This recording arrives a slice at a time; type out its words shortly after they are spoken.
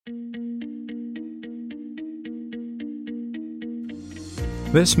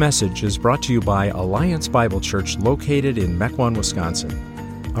This message is brought to you by Alliance Bible Church located in Mequon, Wisconsin.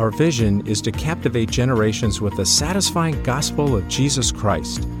 Our vision is to captivate generations with the satisfying gospel of Jesus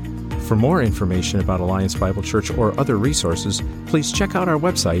Christ. For more information about Alliance Bible Church or other resources, please check out our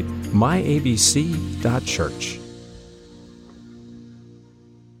website, myabc.church.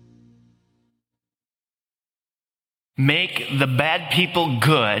 Make the bad people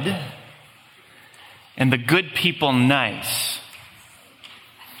good and the good people nice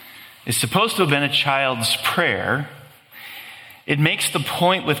is supposed to have been a child's prayer. It makes the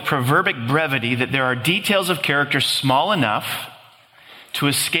point with proverbic brevity that there are details of character small enough to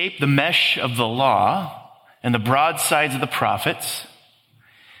escape the mesh of the law and the broadsides of the prophets,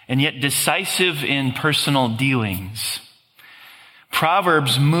 and yet decisive in personal dealings.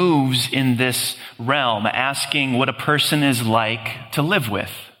 Proverbs moves in this realm, asking what a person is like to live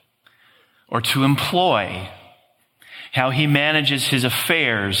with or to employ, how he manages his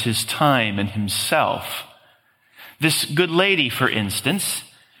affairs, his time, and himself. This good lady, for instance,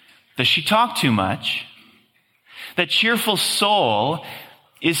 does she talk too much? That cheerful soul,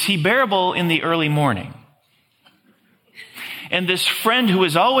 is he bearable in the early morning? And this friend who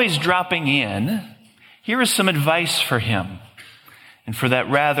is always dropping in, here is some advice for him and for that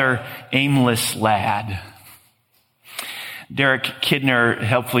rather aimless lad. Derek Kidner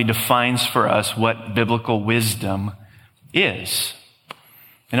helpfully defines for us what biblical wisdom is.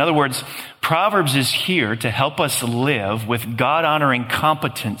 In other words, Proverbs is here to help us live with God-honoring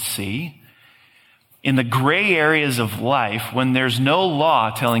competency in the gray areas of life when there's no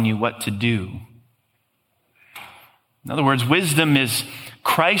law telling you what to do. In other words, wisdom is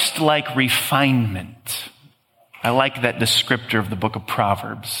Christ-like refinement. I like that descriptor of the book of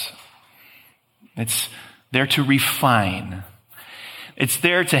Proverbs. It's there to refine. It's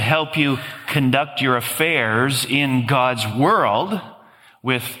there to help you conduct your affairs in God's world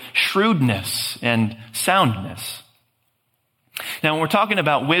with shrewdness and soundness. Now, when we're talking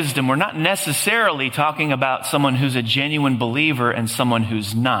about wisdom, we're not necessarily talking about someone who's a genuine believer and someone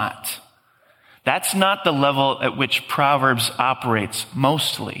who's not. That's not the level at which Proverbs operates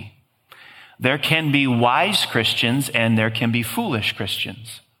mostly. There can be wise Christians and there can be foolish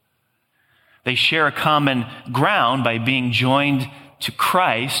Christians. They share a common ground by being joined to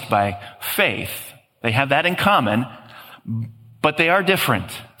Christ by faith. They have that in common, but they are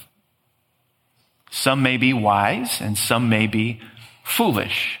different. Some may be wise and some may be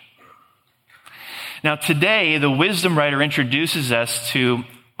foolish. Now today, the wisdom writer introduces us to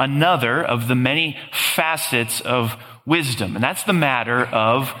another of the many facets of wisdom, and that's the matter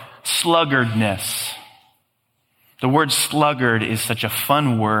of sluggardness. The word sluggard is such a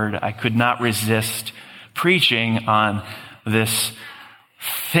fun word, I could not resist preaching on this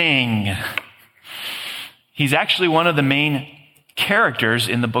thing. He's actually one of the main characters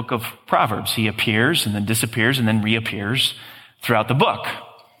in the book of Proverbs. He appears and then disappears and then reappears throughout the book.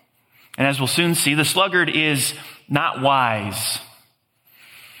 And as we'll soon see, the sluggard is not wise.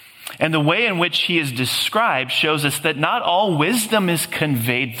 And the way in which he is described shows us that not all wisdom is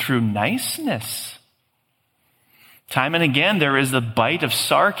conveyed through niceness. Time and again, there is a bite of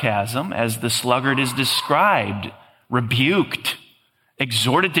sarcasm as the sluggard is described, rebuked,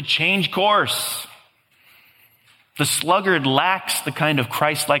 exhorted to change course. The sluggard lacks the kind of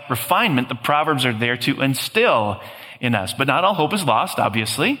Christ-like refinement the Proverbs are there to instill in us. But not all hope is lost,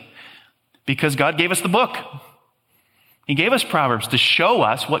 obviously, because God gave us the book. He gave us Proverbs to show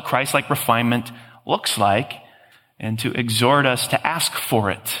us what Christ-like refinement looks like and to exhort us to ask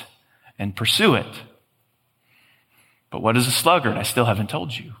for it and pursue it. But what is a sluggard? I still haven't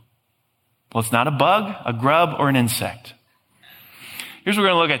told you. Well, it's not a bug, a grub, or an insect. Here's what we're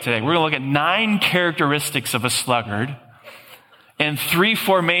going to look at today. We're going to look at 9 characteristics of a sluggard and 3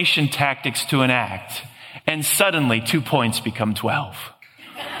 formation tactics to enact. And suddenly 2 points become 12.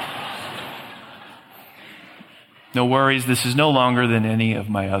 No worries, this is no longer than any of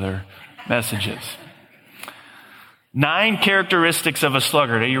my other messages. 9 characteristics of a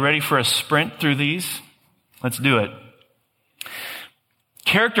sluggard. Are you ready for a sprint through these? Let's do it.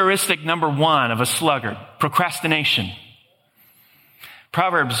 Characteristic number 1 of a sluggard, procrastination.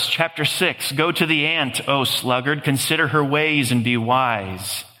 Proverbs chapter 6, go to the ant, O sluggard, consider her ways and be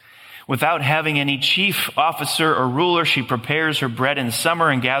wise. Without having any chief officer or ruler, she prepares her bread in summer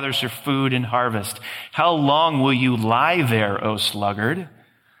and gathers her food in harvest. How long will you lie there, O sluggard?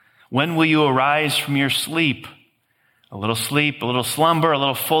 When will you arise from your sleep? A little slumber, a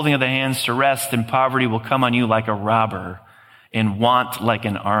little folding of the hands to rest, and poverty will come on you like a robber, and want like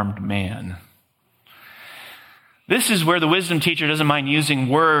an armed man. This is where the wisdom teacher doesn't mind using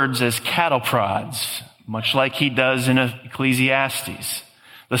words as cattle prods, much like he does in Ecclesiastes.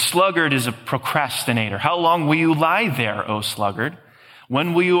 The sluggard is a procrastinator. How long will you lie there, O sluggard?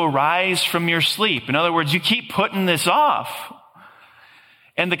 When will you arise from your sleep? In other words, you keep putting this off.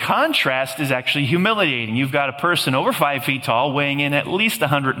 And the contrast is actually humiliating. You've got a person over 5 feet tall weighing in at least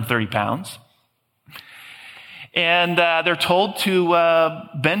 130 pounds. And they're told to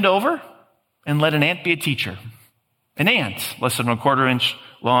bend over and let an ant be a teacher. An ant, less than a quarter inch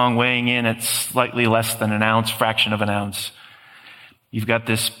long, weighing in at slightly less than an ounce, fraction of an ounce. You've got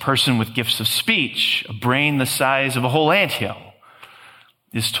this person with gifts of speech, a brain the size of a whole anthill,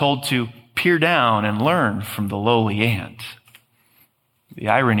 is told to peer down and learn from the lowly ant. The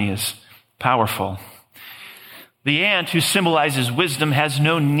irony is powerful. The ant, who symbolizes wisdom, has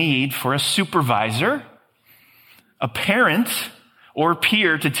no need for a supervisor, a parent, or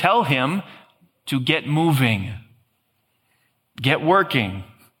peer to tell him to get moving, get working.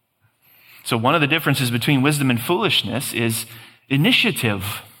 So one of the differences between wisdom and foolishness is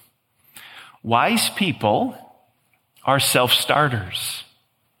initiative. Wise people are self-starters.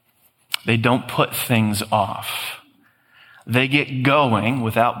 They don't put things off. They get going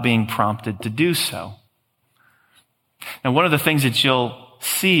without being prompted to do so. Now, one of the things that you'll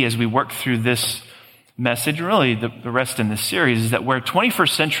see as we work through this message, really the rest in this series, is that where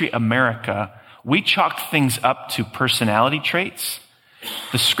 21st century America, we chalk things up to personality traits,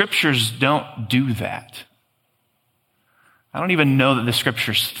 the scriptures don't do that. I don't even know that the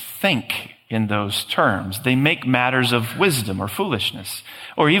scriptures think in those terms. They make matters of wisdom or foolishness,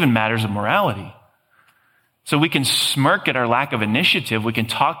 or even matters of morality. So we can smirk at our lack of initiative. We can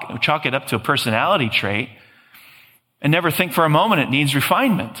chalk it up to a personality trait and never think for a moment it needs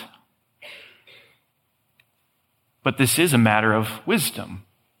refinement. But this is a matter of wisdom.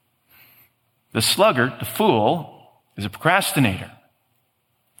 The sluggard, the fool, is a procrastinator.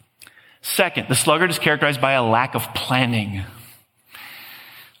 Second, the sluggard is characterized by a lack of planning.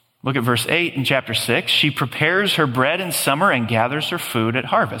 Look at verse 8 in chapter 6. She prepares her bread in summer and gathers her food at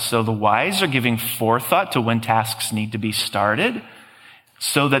harvest. So the wise are giving forethought to when tasks need to be started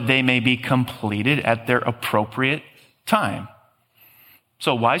so that they may be completed at their appropriate time.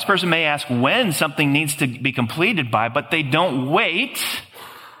 So a wise person may ask when something needs to be completed by, but they don't wait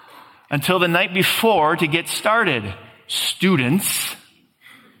until the night before to get started. Students,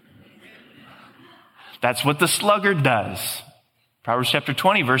 that's what the sluggard does. Proverbs chapter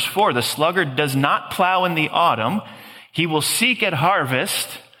 20, verse 4, the sluggard does not plow in the autumn. He will seek at harvest,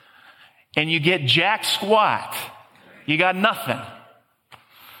 and you get jack squat. You got nothing.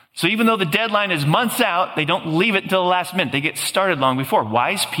 So even though the deadline is months out, they don't leave it until the last minute. They get started long before.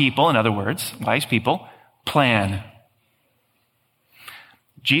 Wise people, in other words, wise people, plan.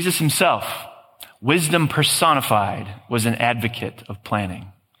 Jesus himself, wisdom personified, was an advocate of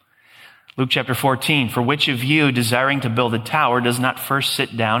planning. Luke chapter 14, for which of you, desiring to build a tower, does not first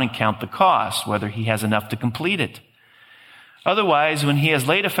sit down and count the cost, whether he has enough to complete it? Otherwise, when he has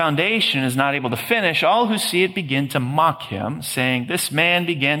laid a foundation and is not able to finish, all who see it begin to mock him, saying, this man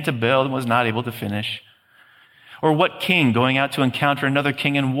began to build and was not able to finish. Or what king, going out to encounter another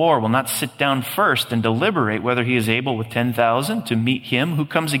king in war, will not sit down first and deliberate whether he is able with 10,000 to meet him who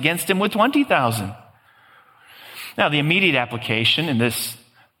comes against him with 20,000? Now, the immediate application in this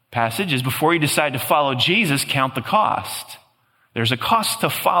passage is before you decide to follow Jesus, count the cost. There's a cost to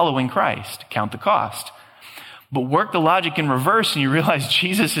following Christ. Count the cost. But work the logic in reverse and you realize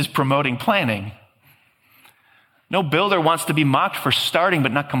Jesus is promoting planning. No builder wants to be mocked for starting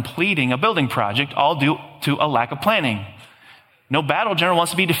but not completing a building project, all due to a lack of planning. No battle general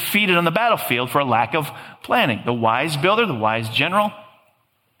wants to be defeated on the battlefield for a lack of planning. The wise builder, the wise general,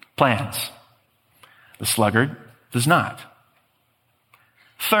 plans. The sluggard does not.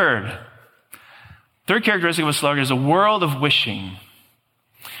 Third characteristic of a sluggard is a world of wishing.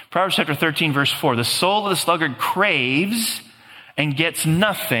 Proverbs chapter 13, verse 4, the soul of the sluggard craves and gets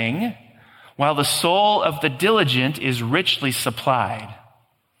nothing, while the soul of the diligent is richly supplied.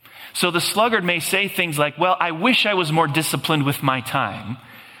 So the sluggard may say things like, well, I wish I was more disciplined with my time,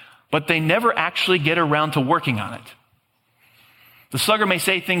 but they never actually get around to working on it. The sluggard may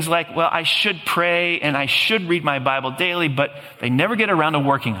say things like, well, I should pray and I should read my Bible daily, but they never get around to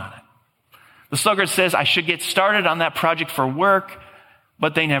working on it. The sluggard says, I should get started on that project for work,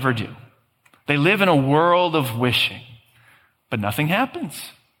 but they never do. They live in a world of wishing, but nothing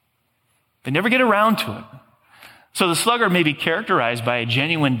happens. They never get around to it. So the sluggard may be characterized by a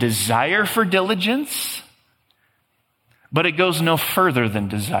genuine desire for diligence, but it goes no further than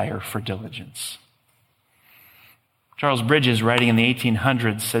desire for diligence. Charles Bridges, writing in the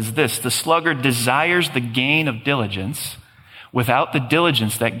 1800s, says this, the sluggard desires the gain of diligence without the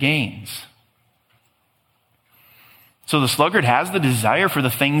diligence that gains. So the sluggard has the desire for the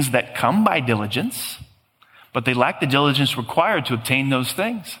things that come by diligence, but they lack the diligence required to obtain those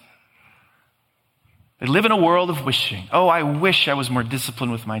things. They live in a world of wishing. Oh, I wish I was more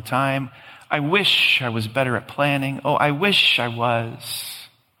disciplined with my time. I wish I was better at planning. Oh, I wish I was.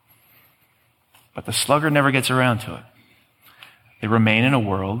 But the sluggard never gets around to it. They remain in a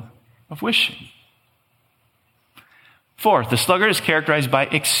world of wishing. Fourth, the sluggard is characterized by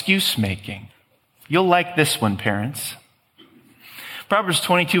excuse making. You'll like this one, parents. Proverbs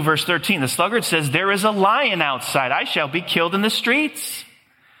 22, verse 13, the sluggard says, there is a lion outside. I shall be killed in the streets.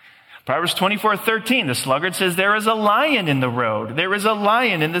 Proverbs 24:13, the sluggard says, there is a lion in the road. There is a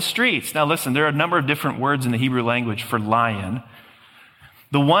lion in the streets. Now listen, there are a number of different words in the Hebrew language for lion.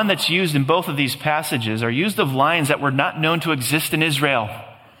 The one that's used in both of these passages are used of lions that were not known to exist in Israel,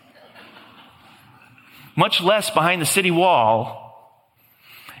 much less behind the city wall.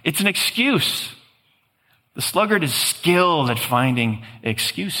 It's an excuse. The sluggard is skilled at finding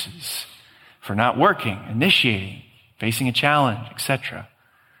excuses for not working, initiating, facing a challenge, etc.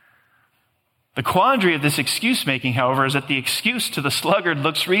 The quandary of this excuse making, however, is that the excuse to the sluggard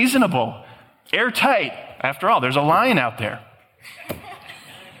looks reasonable, airtight. After all, there's a lion out there.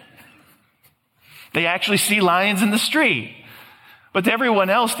 They actually see lions in the street. But to everyone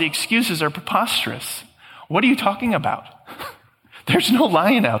else, the excuses are preposterous. What are you talking about? There's no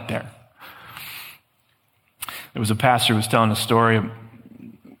lion out there. There was a pastor who was telling a story of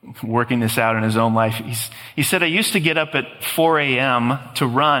working this out in his own life. He said, I used to get up at 4 a.m. to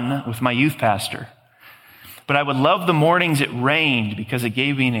run with my youth pastor. But I would love the mornings it rained because it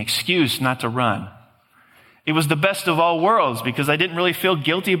gave me an excuse not to run. It was the best of all worlds because I didn't really feel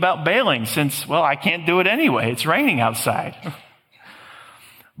guilty about bailing since, well, I can't do it anyway. It's raining outside.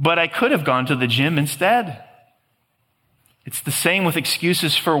 But I could have gone to the gym instead. It's the same with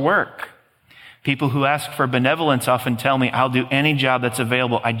excuses for work. People who ask for benevolence often tell me, I'll do any job that's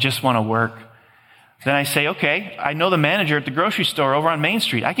available. I just want to work. Then I say, okay, I know the manager at the grocery store over on Main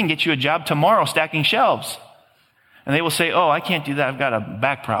Street. I can get you a job tomorrow stacking shelves. And they will say, oh, I can't do that. I've got a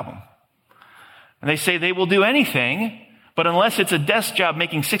back problem. And they say they will do anything, but unless it's a desk job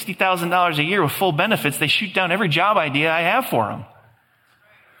making $60,000 a year with full benefits, they shoot down every job idea I have for them.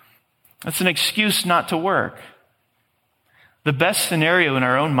 That's an excuse not to work. The best scenario in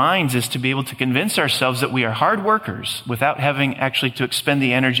our own minds is to be able to convince ourselves that we are hard workers without having actually to expend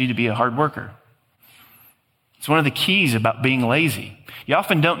the energy to be a hard worker. It's one of the keys about being lazy. You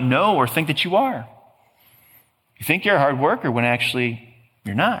often don't know or think that you are. You think you're a hard worker when actually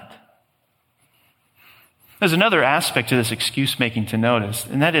you're not. There's another aspect to this excuse making to notice,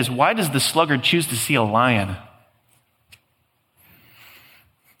 and that is, why does the sluggard choose to see a lion?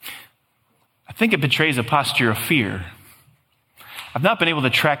 I think it betrays a posture of fear. I've not been able to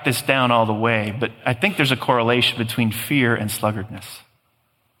track this down all the way, but I think there's a correlation between fear and sluggardness.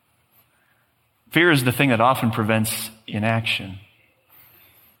 Fear is the thing that often prevents inaction.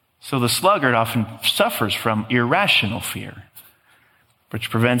 So the sluggard often suffers from irrational fear, which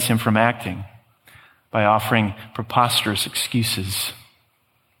prevents him from acting by offering preposterous excuses.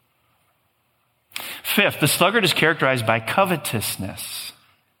 Fifth, the sluggard is characterized by covetousness.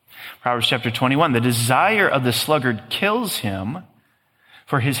 Proverbs chapter 21, the desire of the sluggard kills him,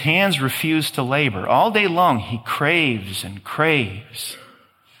 for his hands refuse to labor. All day long he craves and craves.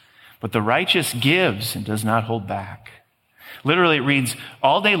 But the righteous gives and does not hold back. Literally it reads,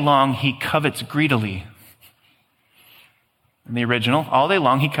 all day long he covets greedily. In the original, all day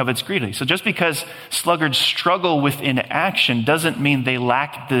long he covets greedily. So just because sluggards struggle with inaction doesn't mean they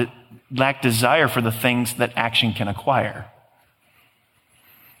lack desire for the things that action can acquire.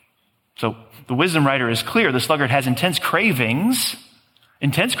 So the wisdom writer is clear. The sluggard has intense cravings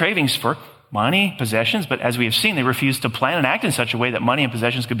for money, possessions, but as we have seen, they refuse to plan and act in such a way that money and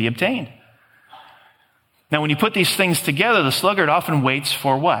possessions could be obtained. Now, when you put these things together, the sluggard often waits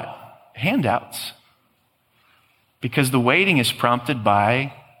for what? Handouts. Because the waiting is prompted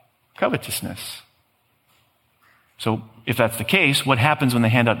by covetousness. So if that's the case, what happens when the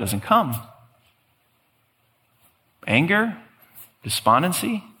handout doesn't come? Anger?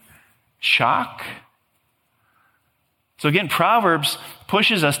 Despondency? Shock? So again, Proverbs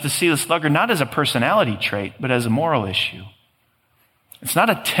pushes us to see the sluggard not as a personality trait, but as a moral issue. It's not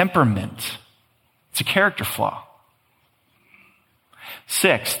a temperament. It's a character flaw.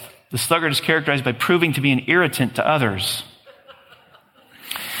 Sixth, the sluggard is characterized by proving to be an irritant to others.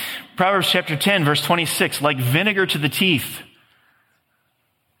 Proverbs chapter 10, verse 26, like vinegar to the teeth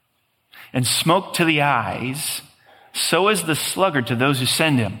and smoke to the eyes, so is the sluggard to those who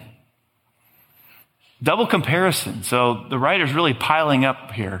send him. Double comparison. So the writer's really piling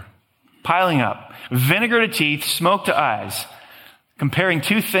up here. piling up. Vinegar to teeth, smoke to eyes. Comparing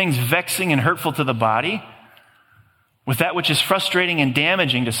two things vexing and hurtful to the body with that which is frustrating and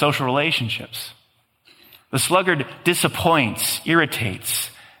damaging to social relationships. The sluggard disappoints, irritates,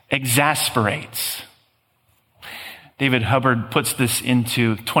 exasperates. David Hubbard puts this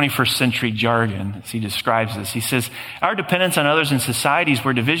into 21st century jargon as he describes this. He says, our dependence on others in societies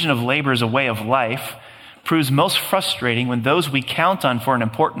where division of labor is a way of life proves most frustrating when those we count on for an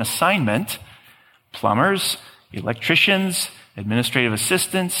important assignment, plumbers, electricians, administrative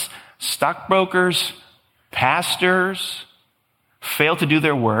assistants, stockbrokers, pastors, fail to do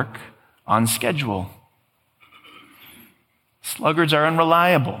their work on schedule. Sluggards are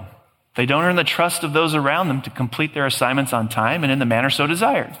unreliable. They don't earn the trust of those around them to complete their assignments on time and in the manner so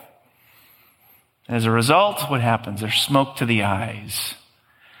desired. As a result, what happens? There's smoke to the eyes,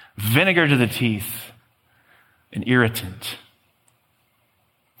 vinegar to the teeth, an irritant.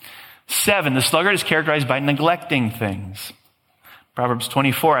 7, the sluggard is characterized by neglecting things. Proverbs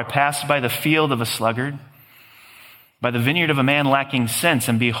 24, I passed by the field of a sluggard, by the vineyard of a man lacking sense,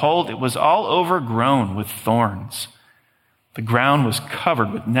 and behold, it was all overgrown with thorns. The ground was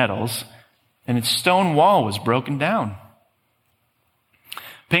covered with nettles, and its stone wall was broken down.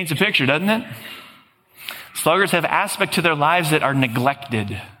 Paints a picture, doesn't it? Sluggards have aspects to their lives that are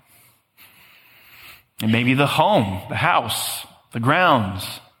neglected. It may be the home, the house, the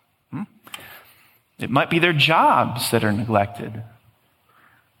grounds. It might be their jobs that are neglected.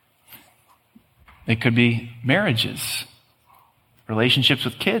 It could be marriages, relationships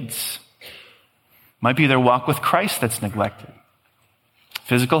with kids. It might be their walk with Christ that's neglected.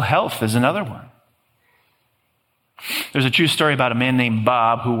 Physical health is another one. There's a true story about a man named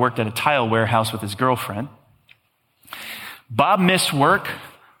Bob who worked at a tile warehouse with his girlfriend. Bob missed work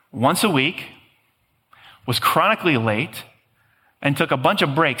once a week, was chronically late, and took a bunch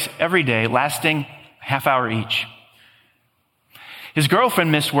of breaks every day, lasting a half hour each. His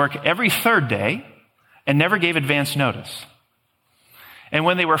girlfriend missed work every third day and never gave advance notice. And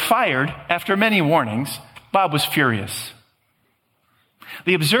when they were fired, after many warnings, Bob was furious.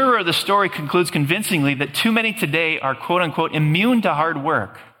 The observer of the story concludes convincingly that too many today are, quote unquote, immune to hard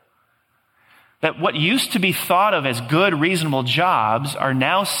work. That what used to be thought of as good, reasonable jobs are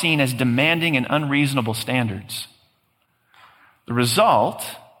now seen as demanding and unreasonable standards. The result,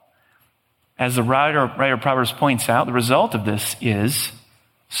 as the writer of Proverbs points out, the result of this is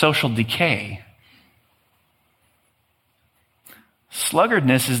social decay.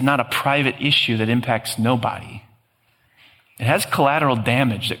 Sluggardness is not a private issue that impacts nobody. It has collateral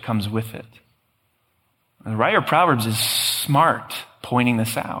damage that comes with it. The writer of Proverbs is smart pointing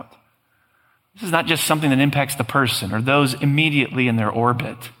this out. This is not just something that impacts the person or those immediately in their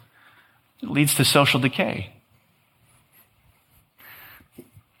orbit. It leads to social decay.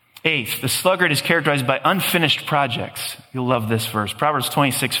 8th, the sluggard is characterized by unfinished projects. You'll love this verse. Proverbs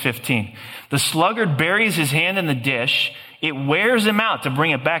 26:15. The sluggard buries his hand in the dish. It wears him out to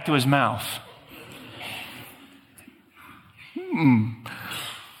bring it back to his mouth.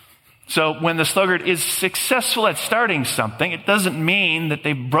 So when the sluggard is successful at starting something, it doesn't mean that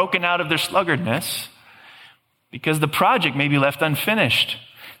they've broken out of their sluggardness, because the project may be left unfinished.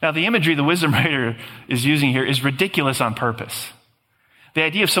 Now, the imagery the wisdom writer is using here is ridiculous on purpose. The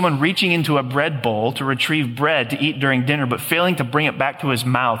idea of someone reaching into a bread bowl to retrieve bread to eat during dinner but failing to bring it back to his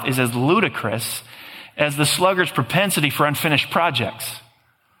mouth is as ludicrous as the sluggard's propensity for unfinished projects.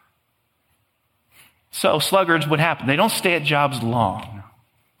 So sluggards, what happen? They don't stay at jobs long.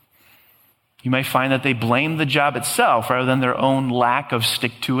 You may find that they blame the job itself rather than their own lack of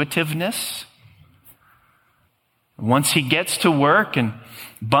stick-to-itiveness. Once he gets to work and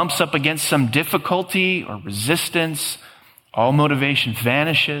bumps up against some difficulty or resistance, all motivation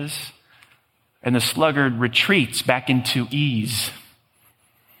vanishes, and the sluggard retreats back into ease.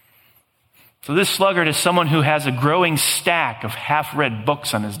 So this sluggard is someone who has a growing stack of half-read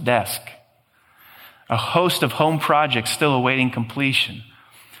books on his desk, a host of home projects still awaiting completion,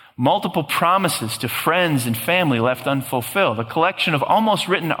 multiple promises to friends and family left unfulfilled, a collection of almost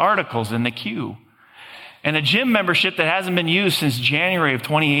written articles in the queue, and a gym membership that hasn't been used since January of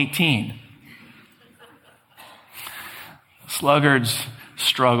 2018. Sluggards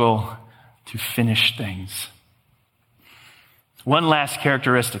struggle to finish things. One last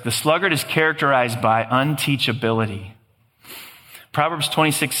characteristic. The sluggard is characterized by unteachability. Proverbs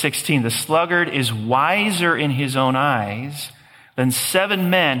 26:16, the sluggard is wiser in his own eyes than 7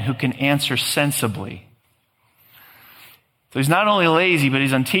 men who can answer sensibly. So he's not only lazy, but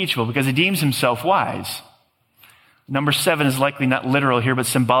he's unteachable because he deems himself wise. Number 7 is likely not literal here, but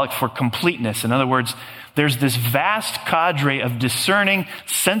symbolic for completeness. In other words, there's this vast cadre of discerning,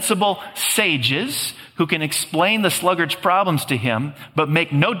 sensible sages who can explain the sluggard's problems to him, but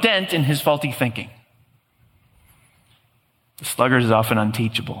make no dent in his faulty thinking. The sluggard is often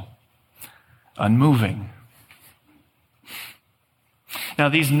unteachable, unmoving. Now,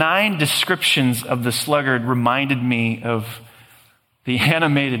 these 9 descriptions of the sluggard reminded me of the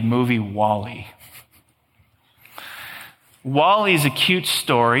animated movie WALL-E. WALL-E is a cute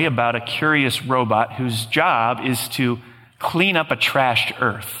story about a curious robot whose job is to clean up a trashed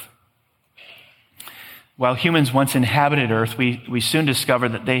Earth. While humans once inhabited Earth, we soon discover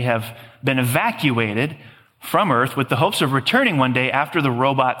that they have been evacuated from Earth with the hopes of returning one day after the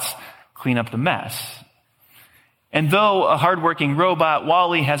robots clean up the mess. And though a hardworking robot,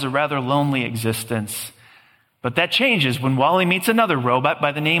 WALL-E has a rather lonely existence. But that changes when WALL-E meets another robot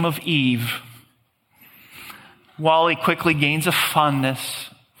by the name of Eve. WALL-E quickly gains a fondness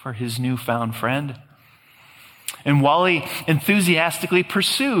for his newfound friend. And WALL-E enthusiastically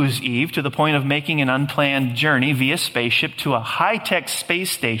pursues Eve to the point of making an unplanned journey via spaceship to a high-tech space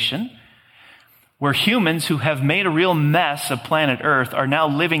station where humans who have made a real mess of planet Earth are now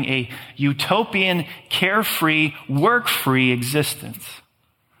living a utopian, carefree, work-free existence.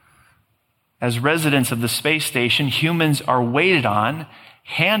 As residents of the space station, humans are waited on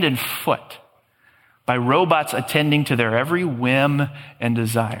hand and foot by robots attending to their every whim and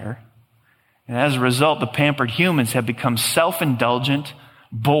desire. And as a result, the pampered humans have become self-indulgent,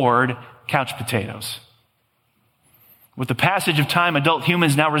 bored couch potatoes. With the passage of time, adult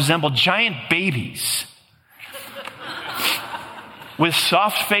humans now resemble giant babies with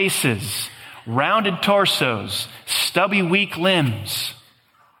soft faces, rounded torsos, stubby, weak limbs.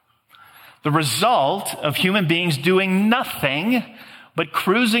 The result of human beings doing nothing but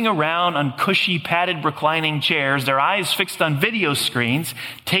cruising around on cushy, padded, reclining chairs, their eyes fixed on video screens,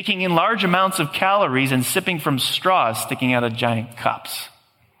 taking in large amounts of calories and sipping from straws sticking out of giant cups.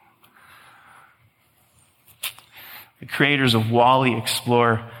 The creators of WALL-E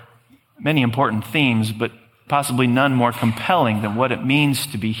explore many important themes, but possibly none more compelling than what it means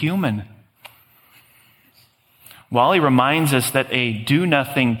to be human. WALL-E reminds us that a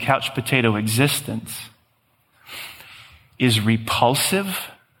do-nothing couch potato existence is repulsive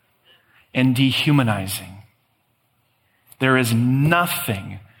and dehumanizing. There is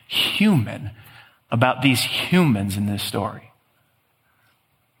nothing human about these humans in this story.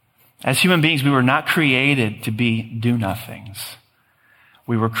 As human beings, we were not created to be do-nothings.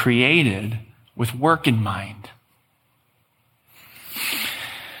 We were created with work in mind.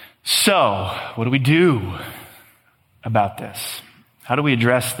 So, what do we do about this? How do we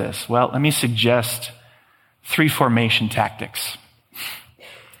address this? Well, let me suggest 3 formation tactics.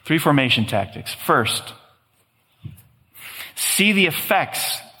 3 formation tactics. First, see the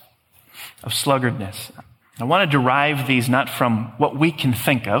effects of sluggardness. I want to derive these not from what we can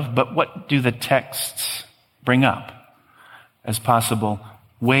think of, but what do the texts bring up as possible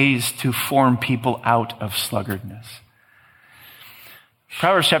ways to form people out of sluggardness.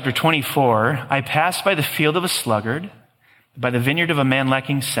 Proverbs chapter 24, I passed by the field of a sluggard, by the vineyard of a man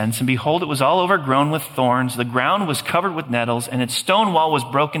lacking sense, and behold, it was all overgrown with thorns. The ground was covered with nettles, and its stone wall was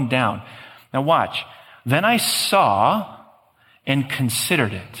broken down. Now watch. Then I saw and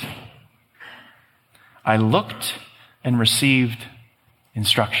considered it. I looked and received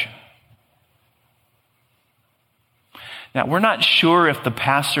instruction. Now, we're not sure if the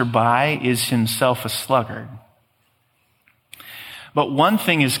passerby is himself a sluggard. But one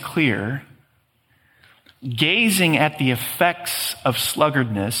thing is clear. Gazing at the effects of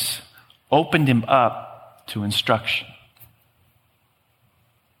sluggardness opened him up to instruction.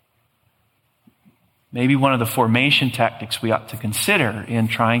 Maybe one of the formation tactics we ought to consider in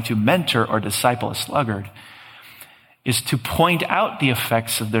trying to mentor or disciple a sluggard is to point out the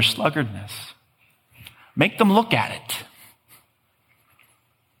effects of their sluggardness. Make them look at it.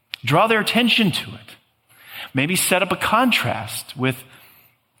 Draw their attention to it. Maybe set up a contrast with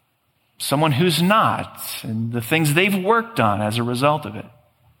someone who's not and the things they've worked on as a result of it.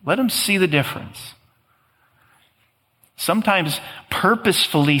 Let them see the difference. Sometimes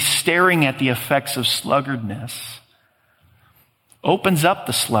purposefully staring at the effects of sluggardness opens up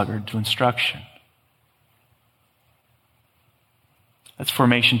the sluggard to instruction. That's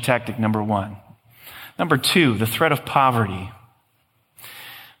formation tactic number 1. Number 2, the threat of poverty.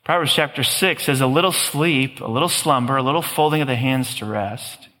 Proverbs chapter 6 says, a little sleep, a little slumber, a little folding of the hands to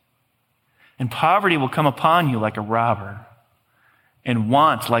rest, and poverty will come upon you like a robber, and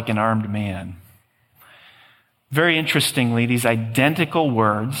want like an armed man. Very interestingly, these identical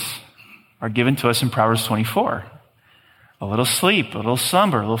words are given to us in Proverbs 24. a little sleep, a little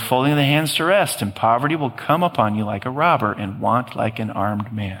slumber, a little folding of the hands to rest, and poverty will come upon you like a robber and want like an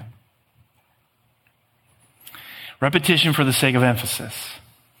armed man. Repetition for the sake of emphasis.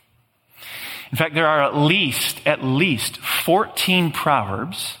 In fact, there are at least 14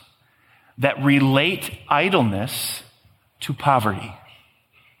 proverbs that relate idleness to poverty.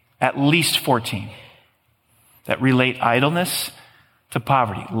 At least 14 that relate idleness to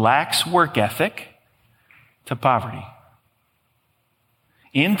poverty. Lacks work ethic to poverty.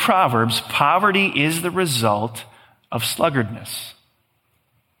 In Proverbs, poverty is the result of sluggardness.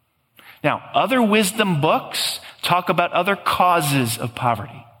 Now, other wisdom books talk about other causes of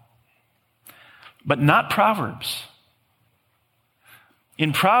poverty, but not Proverbs.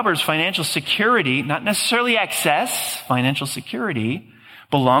 In Proverbs, financial security, not necessarily excess, financial security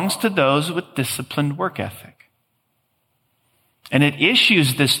belongs to those with disciplined work ethic. And it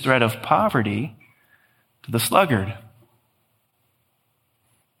issues this threat of poverty to the sluggard.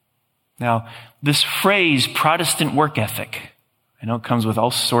 Now, this phrase, Protestant work ethic, I know it comes with all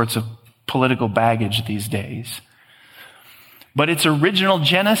sorts of political baggage these days, but its original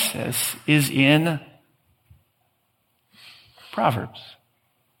genesis is in Proverbs,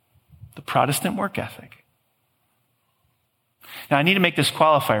 the Protestant work ethic. Now, I need to make this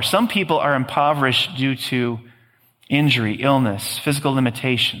qualifier. Some people are impoverished due to injury, illness, physical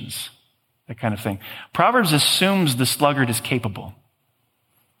limitations, that kind of thing. Proverbs assumes the sluggard is capable.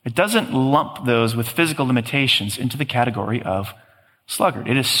 It doesn't lump those with physical limitations into the category of sluggard.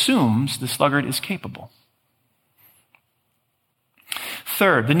 It assumes the sluggard is capable.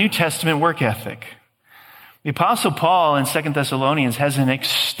 Third, the New Testament work ethic. The Apostle Paul in 2 Thessalonians has an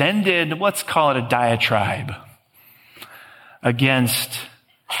extended, let's call it a diatribe, against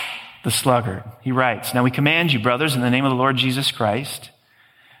the sluggard. He writes, "Now we command you, brothers, in the name of the Lord Jesus Christ,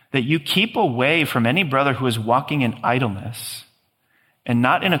 that you keep away from any brother who is walking in idleness and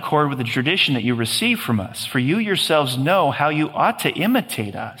not in accord with the tradition that you received from us. For you yourselves know how you ought to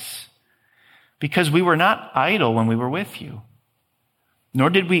imitate us, because we were not idle when we were with you,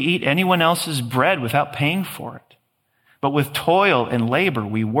 nor did we eat anyone else's bread without paying for it. But with toil and labor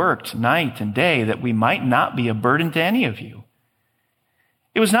we worked night and day that we might not be a burden to any of you.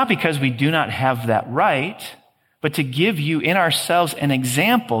 It was not because we do not have that right, but to give you in ourselves an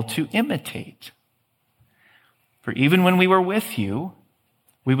example to imitate. For even when we were with you,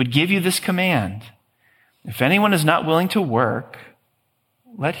 we would give you this command: if anyone is not willing to work,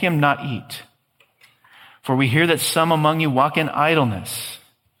 let him not eat. For we hear that some among you walk in idleness,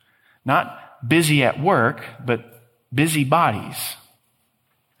 not busy at work, but busy bodies.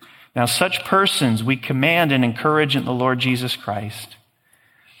 Now such persons we command and encourage in the Lord Jesus Christ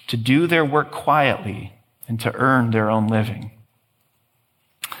to do their work quietly and to earn their own living."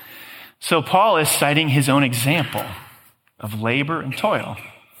 So Paul is citing his own example of labor and toil.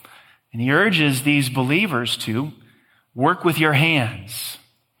 And he urges these believers to work with your hands,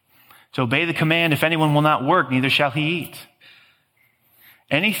 to obey the command, if anyone will not work, neither shall he eat.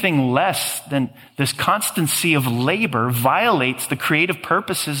 Anything less than this constancy of labor violates the creative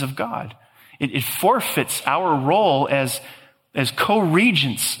purposes of God. It forfeits our role as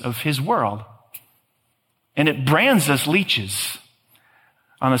co-regents of his world. And it brands us leeches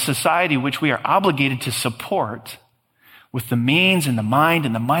on a society which we are obligated to support with the means and the mind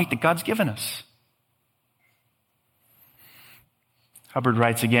and the might that God's given us. Hubbard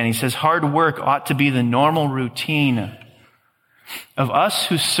writes again, he says, "Hard work ought to be the normal routine of us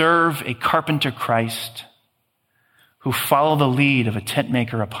who serve a carpenter Christ, who follow the lead of a tent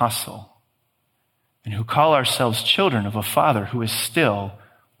maker apostle, and who call ourselves children of a Father who is still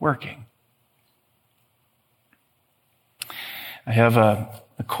working." I have an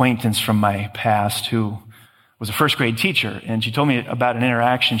acquaintance from my past who was a first grade teacher, and she told me about an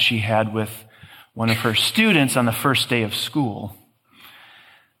interaction she had with one of her students on the first day of school.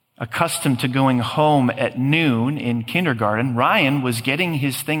 Accustomed to going home at noon in kindergarten, Ryan was getting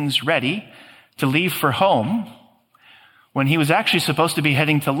his things ready to leave for home when he was actually supposed to be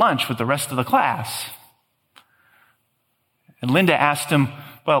heading to lunch with the rest of the class. And Linda asked him,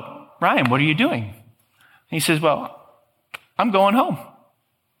 "Well, Ryan, what are you doing?" And he says, "Well, I'm going home."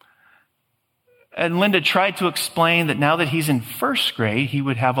 And Linda tried to explain that now that he's in first grade, he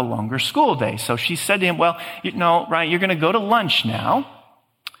would have a longer school day. So she said to him, "Well, Ryan, you're going to go to lunch now.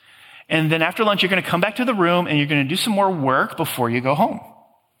 And then after lunch, you're going to come back to the room and you're going to do some more work before you go home."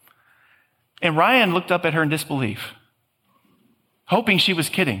 And Ryan looked up at her in disbelief, hoping she was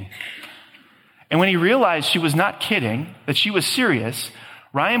kidding. And when he realized she was not kidding, that she was serious,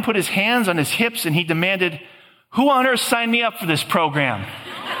 Ryan put his hands on his hips and he demanded, "Who on earth signed me up for this program?"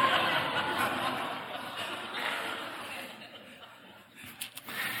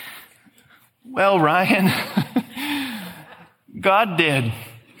 Well, Ryan, God did.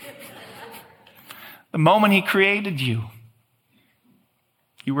 The moment he created you,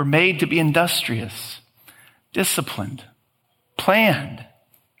 you were made to be industrious, disciplined, planned,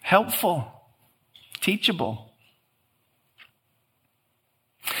 helpful, teachable.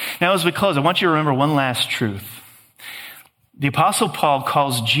 Now, as we close, I want you to remember one last truth. The Apostle Paul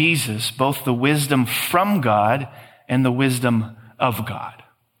calls Jesus both the wisdom from God and the wisdom of God.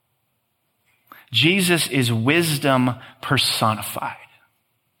 Jesus is wisdom personified.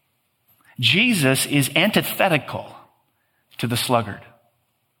 Jesus is antithetical to the sluggard.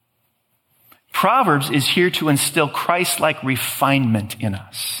 Proverbs is here to instill Christ-like refinement in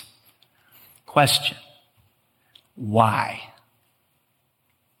us. Question: why?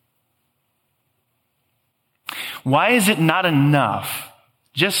 Why is it not enough?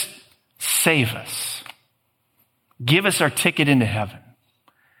 Just save us. Give us our ticket into heaven.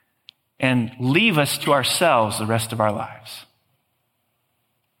 And leave us to ourselves the rest of our lives.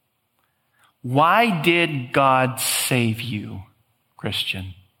 Why did God save you,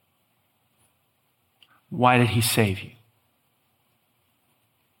 Christian? Why did he save you?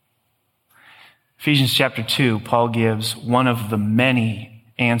 Ephesians chapter 2, Paul gives one of the many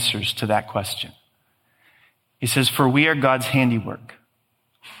answers to that question. He says, "For we are God's handiwork,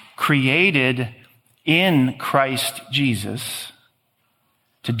 created in Christ Jesus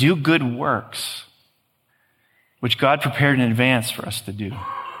to do good works, which God prepared in advance for us to do."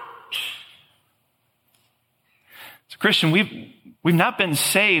 So, Christian, we've not been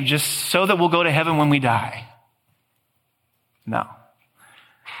saved just so that we'll go to heaven when we die. No.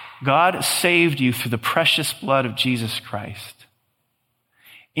 God saved you through the precious blood of Jesus Christ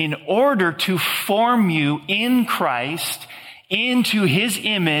in order to form you in Christ into his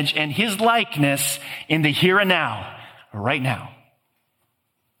image and his likeness in the here and now, right now.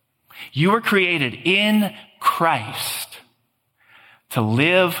 You were created in Christ to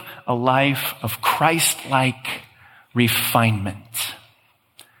live a life of Christ-like refinement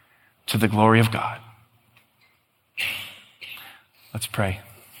to the glory of God. Let's pray.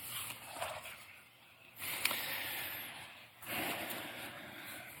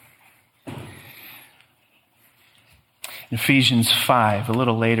 In Ephesians 5, a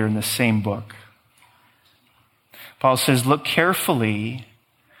little later in the same book, Paul says, "Look carefully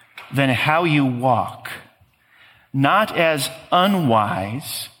then how you walk, not as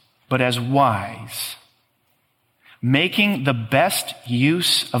unwise, but as wise, making the best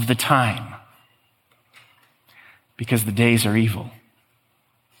use of the time, because the days are evil."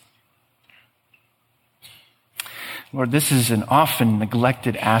 Lord, this is an often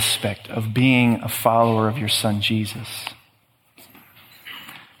neglected aspect of being a follower of your Son, Jesus.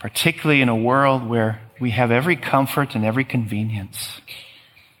 Particularly in a world where we have every comfort and every convenience.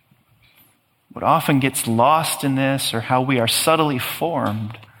 What often gets lost in this, or how we are subtly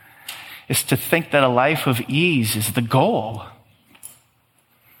formed, is to think that a life of ease is the goal.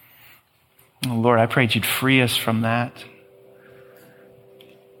 Oh, Lord, I pray that you'd free us from that.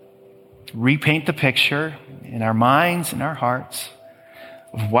 Repaint the picture in our minds and our hearts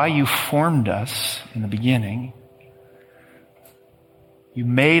of why you formed us in the beginning. You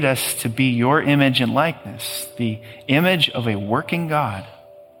made us to be your image and likeness, the image of a working God.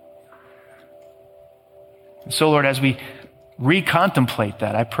 And so, Lord, as we recontemplate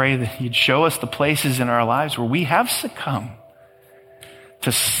that, I pray that you'd show us the places in our lives where we have succumbed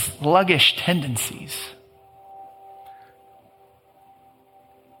to sluggish tendencies.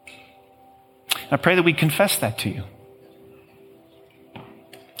 I pray that we confess that to you.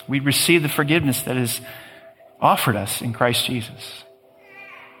 We'd receive the forgiveness that is offered us in Christ Jesus.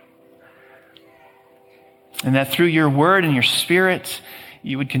 And that through your word and your spirit,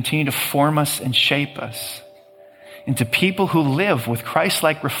 you would continue to form us and shape us into people who live with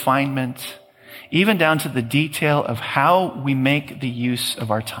Christ-like refinement, even down to the detail of how we make the use of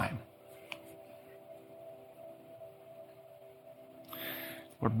our time.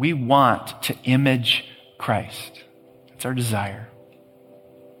 Lord, we want to image Christ. It's our desire.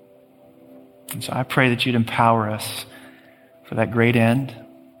 And so I pray that you'd empower us for that great end.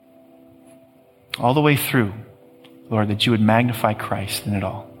 All the way through, Lord, that you would magnify Christ in it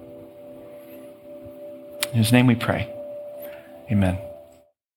all. In his name we pray. Amen.